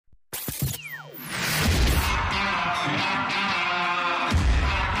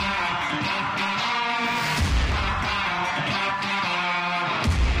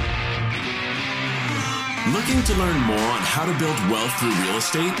Looking to learn more on how to build wealth through real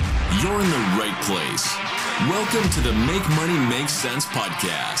estate? You're in the right place. Welcome to the Make Money Make Sense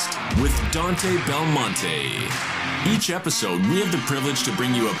podcast with Dante Belmonte. Each episode, we have the privilege to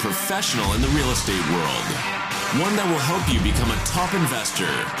bring you a professional in the real estate world. One that will help you become a top investor,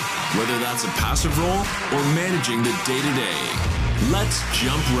 whether that's a passive role or managing the day-to-day. Let's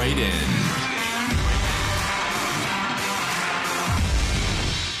jump right in.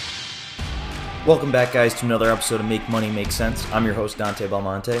 Welcome back, guys, to another episode of Make Money Make Sense. I'm your host, Dante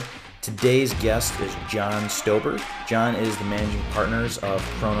Belmonte. Today's guest is John Stober. John is the managing partner of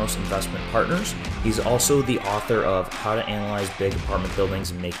Kronos Investment Partners. He's also the author of How to Analyze Big Apartment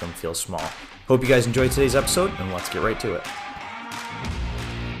Buildings and Make Them Feel Small. Hope you guys enjoyed today's episode, and let's get right to it.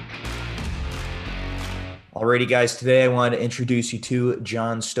 Alrighty, guys, today I wanted to introduce you to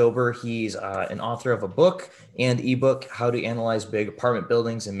John Stober. He's an author of a book and ebook, How to Analyze Big Apartment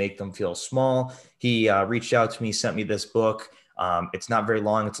Buildings and Make Them Feel Small. He reached out to me, sent me this book. It's not very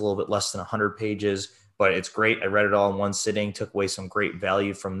long. It's a little bit less than 100 pages, but it's great. I read it all in one sitting, took away some great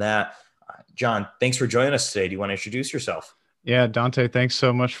value from that. John, thanks for joining us today. Do you want to introduce yourself? Yeah, Dante, thanks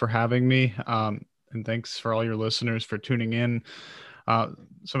so much for having me. And thanks for all your listeners for tuning in.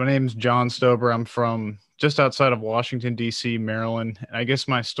 So my name is John Stober. I'm from just outside of Washington, D.C., Maryland. And I guess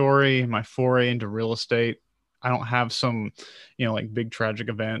my story, my foray into real estate, I don't have some, like big tragic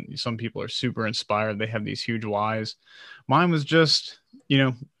event. Some people are super inspired. They have these huge whys. Mine was just,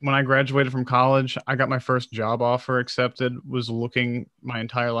 when I graduated from college, I got my first job offer accepted, was looking my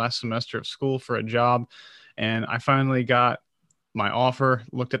entire last semester of school for a job. And I finally got my offer,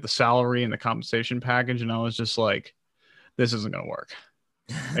 looked at the salary and the compensation package, and I was just like, this isn't going to work.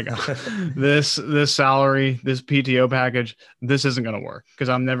 Like, this salary, this PTO package, this isn't going to work because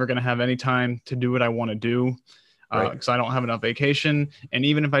I'm never going to have any time to do what I want to do because I don't have enough vacation. And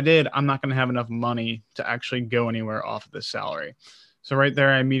even if I did, I'm not going to have enough money to actually go anywhere off of this salary. So right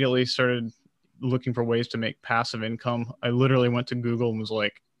there, I immediately started looking for ways to make passive income. I literally went to Google and was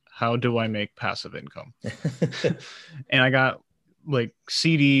like, how do I make passive income? And I got like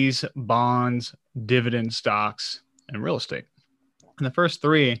CDs, bonds, dividend stocks, and real estate. And the first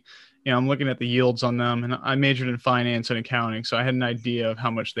three, I'm looking at the yields on them, and I majored in finance and accounting. So I had an idea of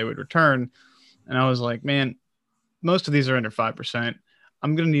how much they would return. And I was like, man, most of these are under 5%.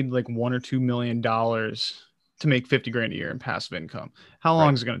 I'm going to need like $1 or $2 million to make 50 grand a year in passive income. How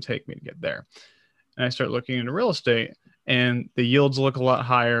long is it going to take me to get there? And I start looking into real estate, and the yields look a lot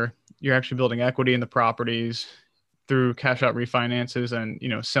higher. You're actually building equity in the properties through cash out refinances and,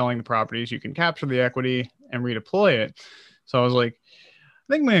 selling the properties. You can capture the equity and redeploy it. So I was like,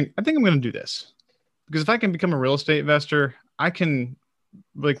 I think I'm going to do this because if I can become a real estate investor, I can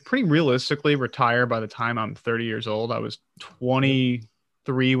like pretty realistically retire by the time I'm 30 years old. I was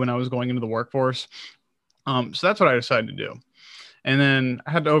 23 when I was going into the workforce. So that's what I decided to do. And then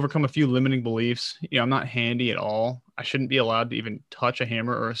I had to overcome a few limiting beliefs. I'm not handy at all. I shouldn't be allowed to even touch a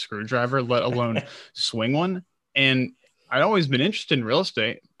hammer or a screwdriver, let alone swing one. And I'd always been interested in real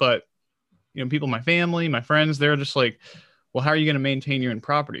estate, but people, my family, my friends, they're just like, well, how are you going to maintain your own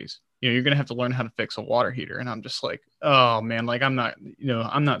properties? You're going to have to learn how to fix a water heater. And I'm just like, oh man, like I'm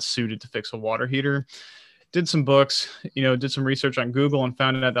not suited to fix a water heater. Did some books, did some research on Google and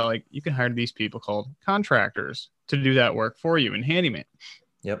found out that like you can hire these people called contractors to do that work for you in handyman.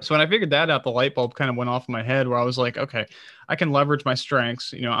 Yep. So when I figured that out, the light bulb kind of went off in my head where I was like, okay, I can leverage my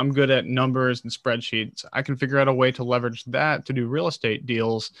strengths. I'm good at numbers and spreadsheets. I can figure out a way to leverage that to do real estate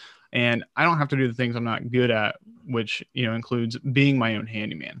deals. And I don't have to do the things I'm not good at, which, includes being my own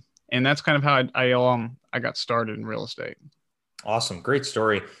handyman. And that's kind of how I got started in real estate. Awesome. Great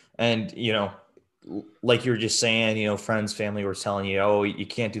story. And, like you were just saying, friends, family were telling you, oh, you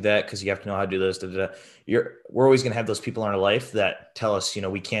can't do that because you have to know how to do this. Da, da, da. We're always going to have those people in our life that tell us,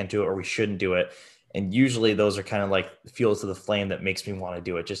 we can't do it or we shouldn't do it. And usually those are kind of like fuel to the flame that makes me want to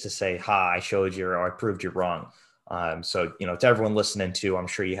do it, just to say, ha, I showed you or I proved you wrong. So, to everyone listening to, I'm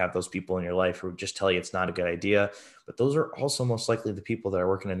sure you have those people in your life who just tell you it's not a good idea, but those are also most likely the people that are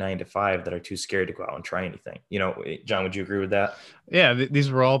working a 9 to 5 that are too scared to go out and try anything. John, would you agree with that? Yeah.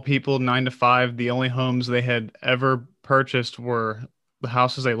 These were all people 9 to 5. The only homes they had ever purchased were the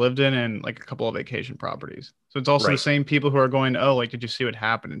houses they lived in and like a couple of vacation properties. So it's also the same people who are going, oh, like, did you see what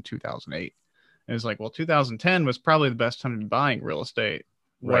happened in 2008? And it's like, well, 2010 was probably the best time to be buying real estate.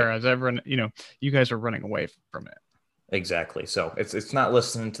 Whereas everyone, you guys are running away from it. Exactly. So it's not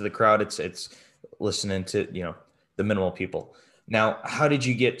listening to the crowd. It's listening to, the minimal people. Now, how did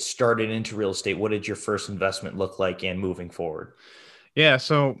you get started into real estate? What did your first investment look like and moving forward? Yeah.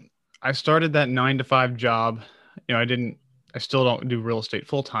 So I started that 9 to 5 job. I still don't do real estate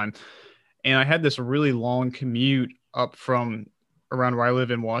full time. And I had this really long commute up from around where I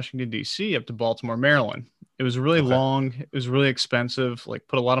live in Washington, D.C., up to Baltimore, Maryland. It was really Okay. long. It was really expensive, like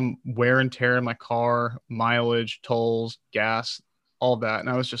put a lot of wear and tear in my car, mileage, tolls, gas, all that. And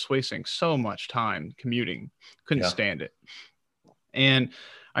I was just wasting so much time commuting. Couldn't Yeah. stand it. And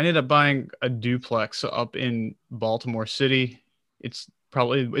I ended up buying a duplex up in Baltimore City. It's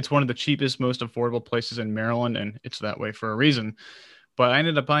one of the cheapest, most affordable places in Maryland, and it's that way for a reason. But I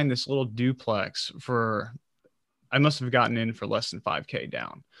ended up buying this little duplex for, I must have gotten in for less than 5K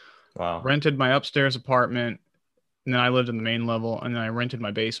down. Wow. Rented my upstairs apartment, and then I lived in the main level, and then I rented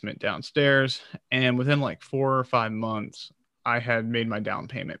my basement downstairs. And within like 4 or 5 months, I had made my down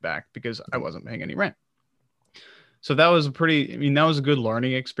payment back because I wasn't paying any rent. So that was that was a good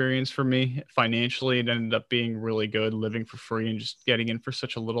learning experience for me. Financially, it ended up being really good living for free and just getting in for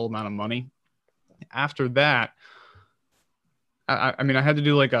such a little amount of money. After that, I had to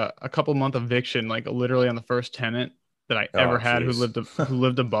do like a couple month eviction, like literally on the first tenant that I ever Oh, had geez. who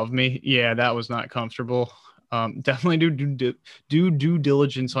lived above me. Yeah, that was not comfortable. Definitely do due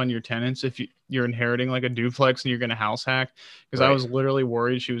diligence on your tenants if you're inheriting like a duplex and you're gonna house hack. Because I Right. was literally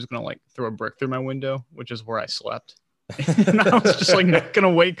worried she was gonna like throw a brick through my window, which is where I slept. And I was just like not gonna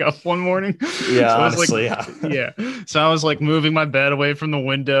wake up one morning. Yeah, So I was like, honestly, yeah. yeah. So I was like moving my bed away from the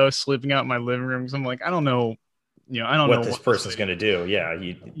window, sleeping out in my living room. Because I'm like, I don't know What this what this person's lady. going to do. Yeah,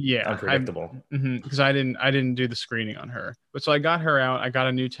 Yeah, unpredictable. because I didn't do the screening on her. But so I got her out. I got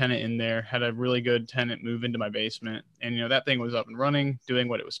a new tenant in there. Had a really good tenant move into my basement, and that thing was up and running, doing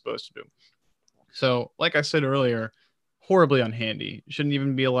what it was supposed to do. So, like I said earlier, horribly unhandy. Shouldn't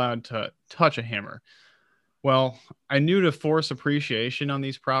even be allowed to touch a hammer. Well, I knew to force appreciation on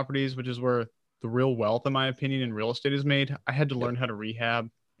these properties, which is where the real wealth, in my opinion, in real estate is made. I had to Yep. learn how to rehab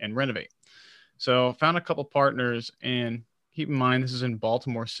and renovate. So found a couple partners, and keep in mind this is in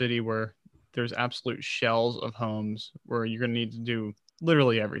Baltimore City where there's absolute shells of homes where you're going to need to do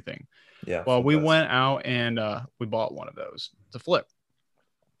literally everything. Yeah, Well, flip we those. went out and we bought one of those to flip.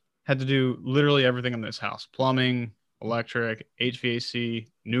 Had to do literally everything in this house: plumbing, electric, HVAC,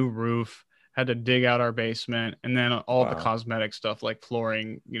 new roof. Had to dig out our basement, and then all the Wow. cosmetic stuff like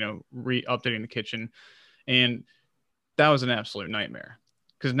flooring, updating the kitchen. And that was an absolute nightmare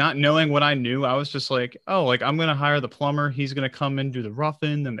because not knowing what I knew, I was just like, oh, like I'm gonna hire the plumber. He's gonna come in, do the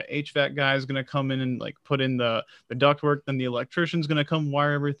roughing, then the HVAC guy is gonna come in and like put in the ductwork, then the electrician's gonna come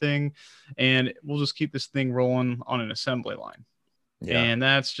wire everything, and we'll just keep this thing rolling on an assembly line. Yeah. And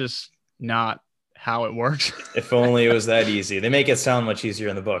that's just not how it works. If only it was that easy. They make it sound much easier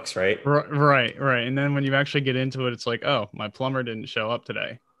in the books, right? Right. And then when you actually get into it, it's like, oh, my plumber didn't show up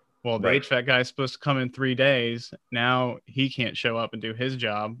today. Well, the Right. HVAC guy is supposed to come in 3 days. Now he can't show up and do his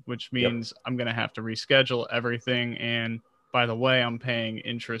job, which Yep. means I'm going to have to reschedule everything. And by the way, I'm paying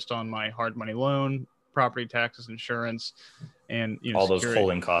interest on my hard money loan, property taxes, insurance, and All those security.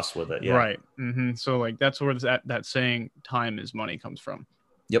 holding costs with it. Yeah. Right. So like that's where that saying "time is money" comes from.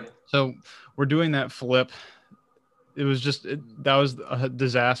 Yep. So we're doing that flip. It was that was a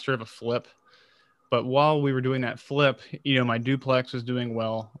disaster of a flip. But while we were doing that flip, my duplex was doing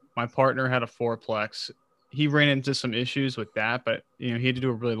well. My partner had a fourplex. He ran into some issues with that, but he had to do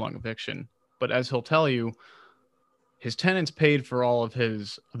a really long eviction. But as he'll tell you, his tenants paid for all of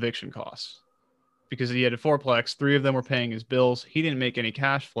his eviction costs because he had a fourplex. 3 of them were paying his bills. He didn't make any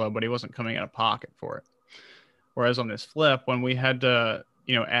cash flow, but he wasn't coming out of pocket for it. Whereas on this flip, when we had to,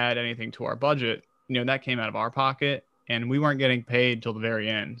 add anything to our budget, that came out of our pocket. And we weren't getting paid till the very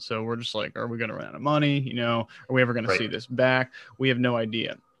end. So we're just like, are we going to run out of money? Are we ever going to see this back? We have no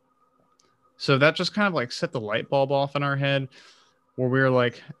idea. So that just kind of like set the light bulb off in our head where we were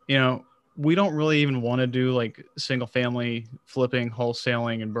like, we don't really even want to do like single family flipping,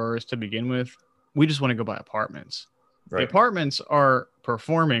 wholesaling, and burrs to begin with. We just want to go buy apartments. Right. The apartments are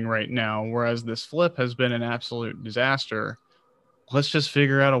performing right now, whereas this flip has been an absolute disaster. Let's just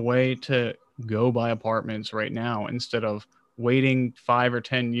figure out a way to go buy apartments right now instead of waiting 5 or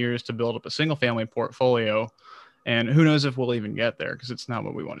 10 years to build up a single family portfolio. And who knows if we'll even get there because it's not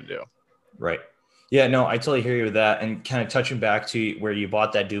what we want to do. Right. Yeah, no, I totally hear you with that. And kind of touching back to where you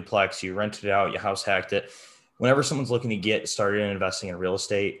bought that duplex, you rented it out, you house hacked it. Whenever someone's looking to get started in investing in real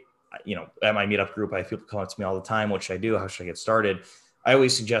estate, at my meetup group, I have people come up to me all the time. What should I do? How should I get started? I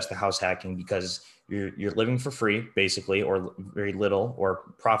always suggest the house hacking because you're living for free, basically, or very little, or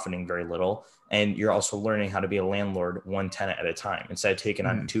profiting very little. And you're also learning how to be a landlord one tenant at a time instead of taking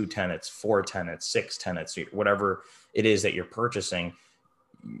on 2 tenants, 4 tenants, 6 tenants, whatever it is that you're purchasing.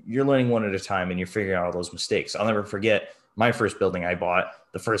 You're learning one at a time and you're figuring out all those mistakes. I'll never forget my first building I bought.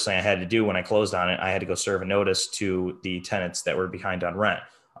 The first thing I had to do when I closed on it, I had to go serve a notice to the tenants that were behind on rent.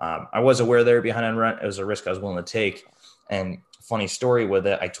 I was aware they were behind on rent. It was a risk I was willing to take. And funny story with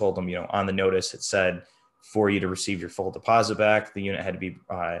it, I told them, on the notice, it said for you to receive your full deposit back, the unit had to be,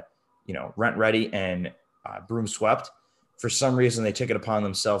 rent ready and broom swept. For some reason, they took it upon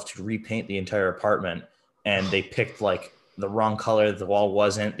themselves to repaint the entire apartment, and they picked like the wrong color. The wall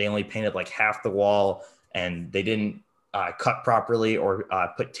wasn't. They only painted like half the wall, and they didn't cut properly or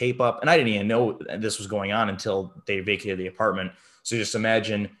put tape up. And I didn't even know this was going on until they vacated the apartment. So just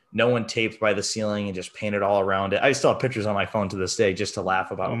imagine no one taped by the ceiling and just painted all around it. I still have pictures on my phone to this day just to laugh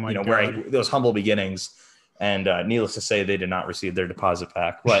about, those humble beginnings. And needless to say, they did not receive their deposit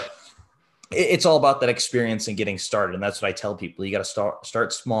back. But it's all about that experience and getting started. And that's what I tell people. You got to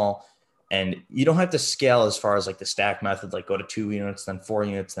start small, and you don't have to scale as far as like the stack method, like go to 2 units, then 4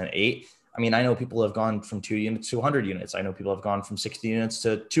 units, then 8. I mean, I know people have gone from 2 units to 100 units. I know people have gone from 60 units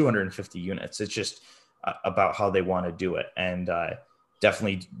to 250 units. It's just about how they want to do it. And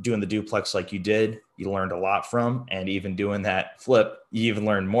definitely doing the duplex like you did, you learned a lot from, and even doing that flip, you even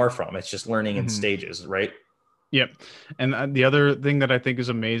learned more from. It's just learning in stages, right? Yep. And the other thing that I think is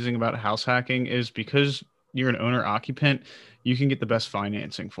amazing about house hacking is because you're an owner occupant, you can get the best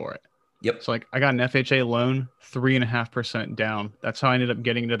financing for it. Yep. So like I got an FHA loan, 3.5% down. That's how I ended up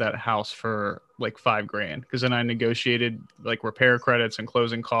getting into that house for like $5,000. Because then I negotiated like repair credits and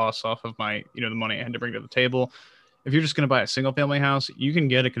closing costs off of my, the money I had to bring to the table. If you're just going to buy a single family house, you can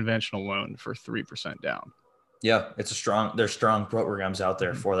get a conventional loan for 3% down. Yeah, there's strong programs out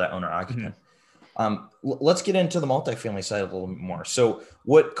there for that owner occupant. Let's get into the multifamily side a little bit more. So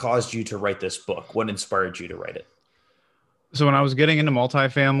what caused you to write this book? What inspired you to write it? So when I was getting into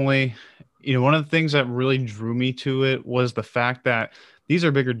multifamily, one of the things that really drew me to it was the fact that these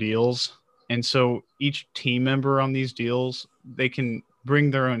are bigger deals. And so each team member on these deals, they can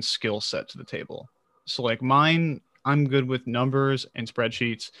bring their own skill set to the table. So like mine, I'm good with numbers and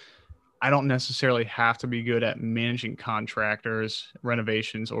spreadsheets. I don't necessarily have to be good at managing contractors,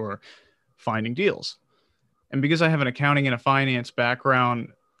 renovations, or finding deals. And because I have an accounting and a finance background,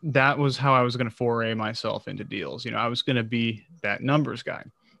 that was how I was going to foray myself into deals. I was going to be that numbers guy.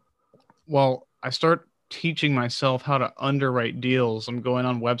 Well, I start teaching myself how to underwrite deals. I'm going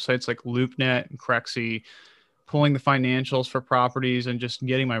on websites like LoopNet and Crexi, pulling the financials for properties and just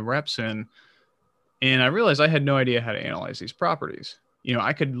getting my reps in. And I realized I had no idea how to analyze these properties.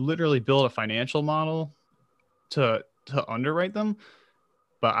 I could literally build a financial model to underwrite them,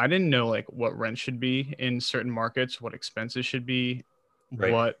 but I didn't know like what rent should be in certain markets, what expenses should be,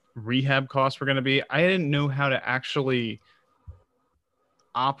 right, what rehab costs were going to be. I didn't know how to actually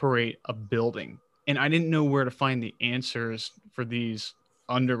operate a building, and I didn't know where to find the answers for these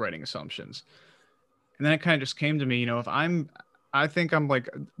underwriting assumptions. And then it kind of just came to me, I think I'm like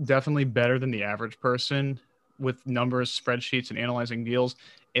definitely better than the average person with numbers, spreadsheets, and analyzing deals.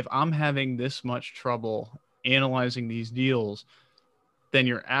 If I'm having this much trouble analyzing these deals, then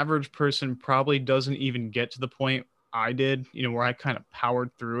your average person probably doesn't even get to the point I did, where I kind of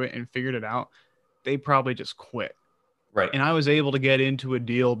powered through it and figured it out. They probably just quit. Right. And I was able to get into a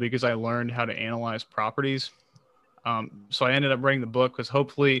deal because I learned how to analyze properties. So I ended up writing the book because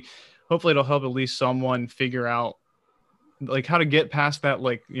hopefully it'll help at least someone figure out like how to get past that,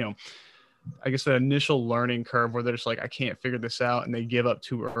 like, I guess that initial learning curve where they're just like, I can't figure this out, and they give up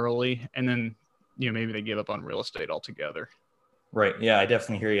too early. And then, maybe they give up on real estate altogether. Right. Yeah, I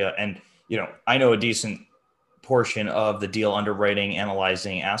definitely hear you. And, I know a decent portion of the deal underwriting,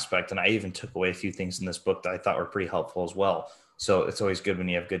 analyzing aspect. And I even took away a few things in this book that I thought were pretty helpful as well. So it's always good when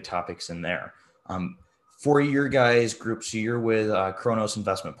you have good topics in there. For your guys' group, so you're with Kronos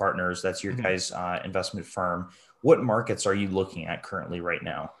Investment Partners. That's your guys' investment firm. What markets are you looking at currently right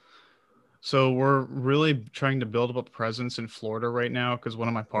now? So we're really trying to build up a presence in Florida right now because one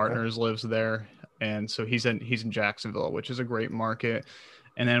of my partners lives there. And so he's in Jacksonville, which is a great market.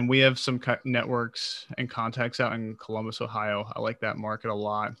 And then we have some networks and contacts out in Columbus, Ohio. I like that market a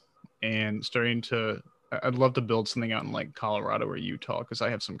lot. And I'd love to build something out in like Colorado or Utah because I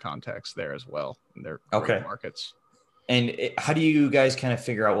have some contacts there as well. And they're great markets. And how do you guys kind of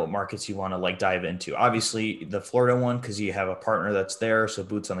figure out what markets you want to like dive into? Obviously the Florida one, because you have a partner that's there. So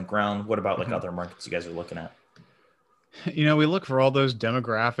boots on the ground. What about like other markets you guys are looking at? We look for all those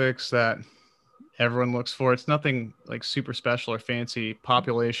demographics that everyone looks for. It's nothing like super special or fancy.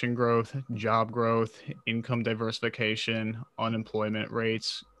 Population growth, job growth, income diversification, unemployment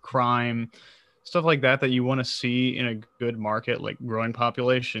rates, crime, stuff like that you want to see in a good market, like growing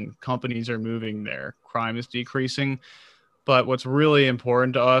population. Companies are moving there. Crime is decreasing. But what's really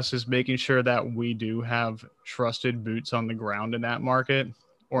important to us is making sure that we do have trusted boots on the ground in that market.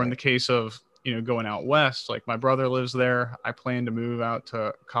 Or in the case of going out west, like my brother lives there. I plan to move out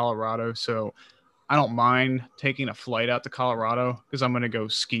to Colorado. So I don't mind taking a flight out to Colorado because I'm going to go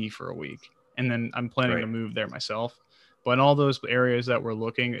ski for a week. And then I'm planning to move there myself. But in all those areas that we're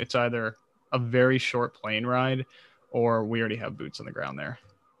looking, it's either a very short plane ride or we already have boots on the ground there.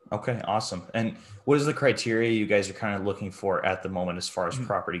 Okay, awesome. And what is the criteria you guys are kind of looking for at the moment as far as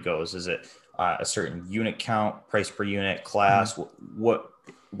property goes? Is it a certain unit count, price per unit, class? What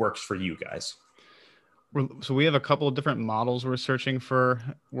works for you guys? So we have a couple of different models we're searching for.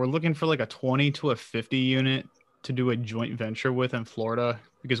 We're looking for like a 20 to a 50 unit to do a joint venture with in Florida,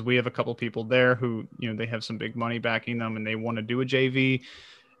 because we have a couple people there who, they have some big money backing them and they want to do a JV.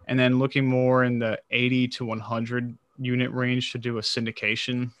 And then looking more in the 80 to 100 unit range to do a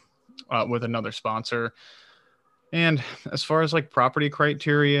syndication with another sponsor. And as far as like property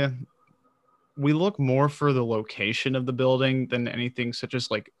criteria, we look more for the location of the building than anything such as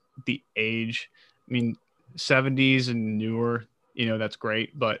like the age. I mean, 70s and newer, that's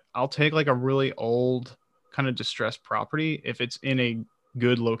great, but I'll take like a really old kind of distressed property if it's in a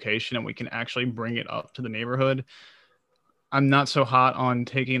good location and we can actually bring it up to the neighborhood. I'm not so hot on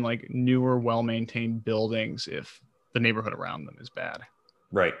taking like newer, well-maintained buildings if the neighborhood around them is bad.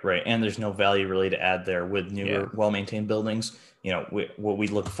 Right. And there's no value really to add there with newer, well-maintained buildings. What we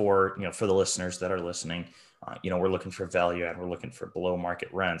look for, for the listeners that are listening, we're looking for value add. We're looking for below market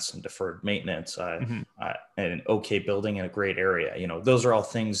rents and deferred maintenance, and an okay building in a great area. Those are all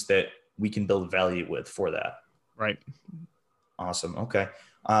things that we can build value with for that. Right. Awesome. Okay.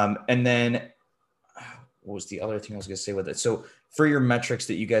 And then what was the other thing I was going to say with it? So for your metrics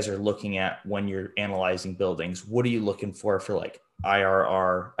that you guys are looking at when you're analyzing buildings, what are you looking for like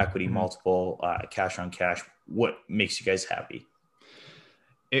IRR, equity multiple, cash on cash? What makes you guys happy?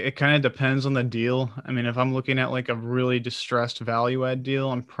 It kind of depends on the deal. I mean, if I'm looking at like a really distressed value add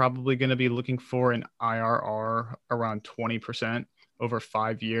deal, I'm probably going to be looking for an IRR around 20% over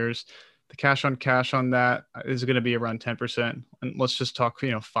 5 years. The cash on that is going to be around 10%. And let's just talk,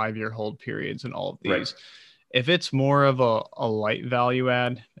 5-year hold periods and all of these. Right. If it's more of a light value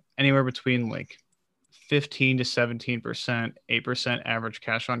add, anywhere between like 15 to 17%, 8% average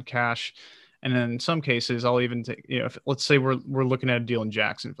cash on cash. And then in some cases, I'll even take, if, let's say we're looking at a deal in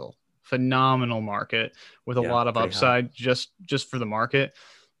Jacksonville, phenomenal market with a lot of upside just for the market.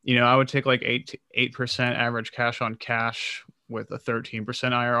 I would take like 8% average cash on cash with a 13%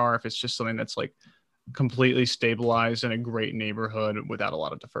 IRR if it's just something that's like completely stabilized in a great neighborhood without a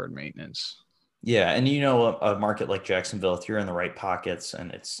lot of deferred maintenance. Yeah. And a market like Jacksonville, if you're in the right pockets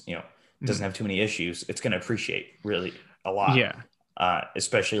and it's, doesn't have too many issues, it's going to appreciate really a lot. Yeah.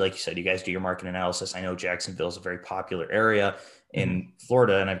 Especially like you said, you guys do your market analysis. I know Jacksonville is a very popular area in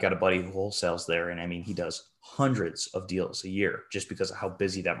Florida, and I've got a buddy who wholesales there. And I mean, he does hundreds of deals a year just because of how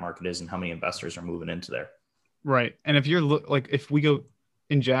busy that market is and how many investors are moving into there. Right. And if you're if we go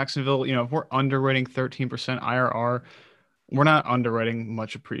in Jacksonville, if we're underwriting 13% IRR, we're not underwriting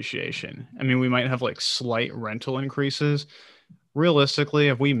much appreciation. I mean, we might have like slight rental increases. Realistically,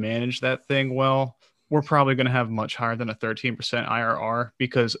 if we manage that thing well, we're probably going to have much higher than a 13% IRR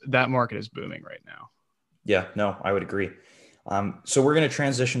because that market is booming right now. Yeah, no, I would agree. So we're going to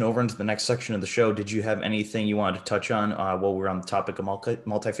transition over into the next section of the show. Did you have anything you wanted to touch on while we're on the topic of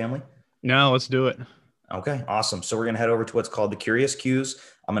multifamily? No, let's do it. Okay, awesome. So we're going to head over to what's called the Curious Q's.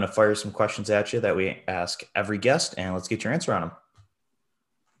 I'm going to fire some questions at you that we ask every guest, and let's get your answer on them.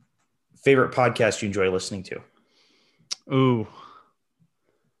 Favorite podcast you enjoy listening to? Ooh.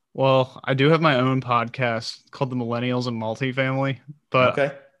 Well, I do have my own podcast called The Millennials and Multifamily, but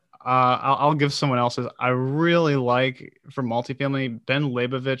okay. I'll give someone else's. I really like, for multifamily, Ben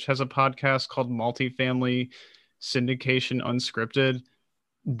Leibovich has a podcast called Multifamily Syndication Unscripted.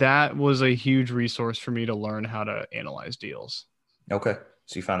 That was a huge resource for me to learn how to analyze deals. Okay.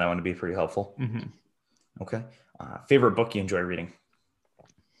 So you found that one to be pretty helpful. Mm-hmm. Okay. Favorite book you enjoy reading?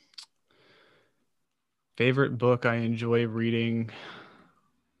 Favorite book I enjoy reading.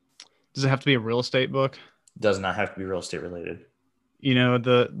 Does it have to be a real estate book? Does not have to be real estate related.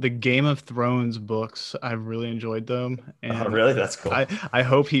 The Game of Thrones books, I've really enjoyed them. And oh, really? That's cool. I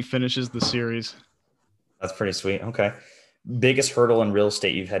hope he finishes the series. That's pretty sweet. Okay. Biggest hurdle in real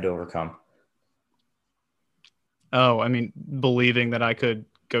estate you've had to overcome? Oh, I mean, believing that I could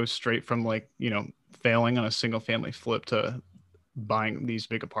go straight from failing on a single family flip to buying these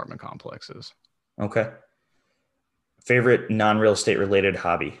big apartment complexes. Okay. Favorite non-real estate related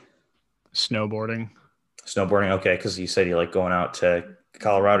hobby? Snowboarding. Okay, because you said you like going out to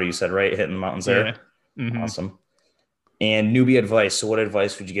Colorado, you said, right? Hitting the mountains there? Yeah. Mm-hmm. Awesome. And newbie advice. So what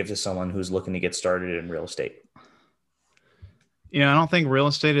advice would you give to someone who's looking to get started in real estate? I don't think real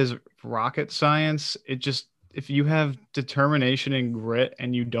estate is rocket science. If you have determination and grit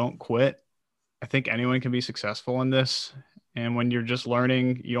and you don't quit, I think anyone can be successful in this. And when you're just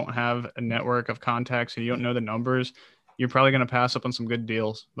learning, you don't have a network of contacts and you don't know the numbers, you're probably going to pass up on some good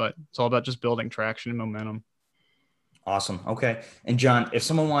deals, but it's all about just building traction and momentum. Awesome. Okay. And John, if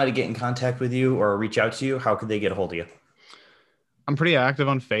someone wanted to get in contact with you or reach out to you, how could they get a hold of you? I'm pretty active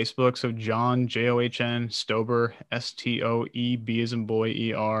on Facebook. So John, John Stoeber, Stoeb as in boy,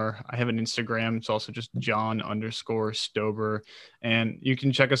 ER. I have an Instagram. It's also just John_Stoeber. And you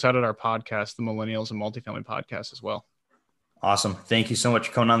can check us out at our podcast, the Millennials and Multifamily Podcast as well. Awesome. Thank you so much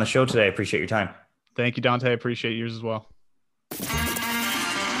for coming on the show today. I appreciate your time. Thank you, Dante. I appreciate yours as well.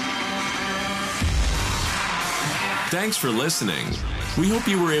 Thanks for listening. We hope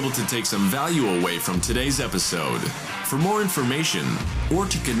you were able to take some value away from today's episode. For more information or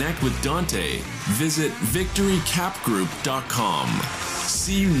to connect with Dante, visit victorycapgroup.com.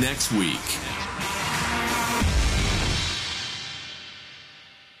 See you next week.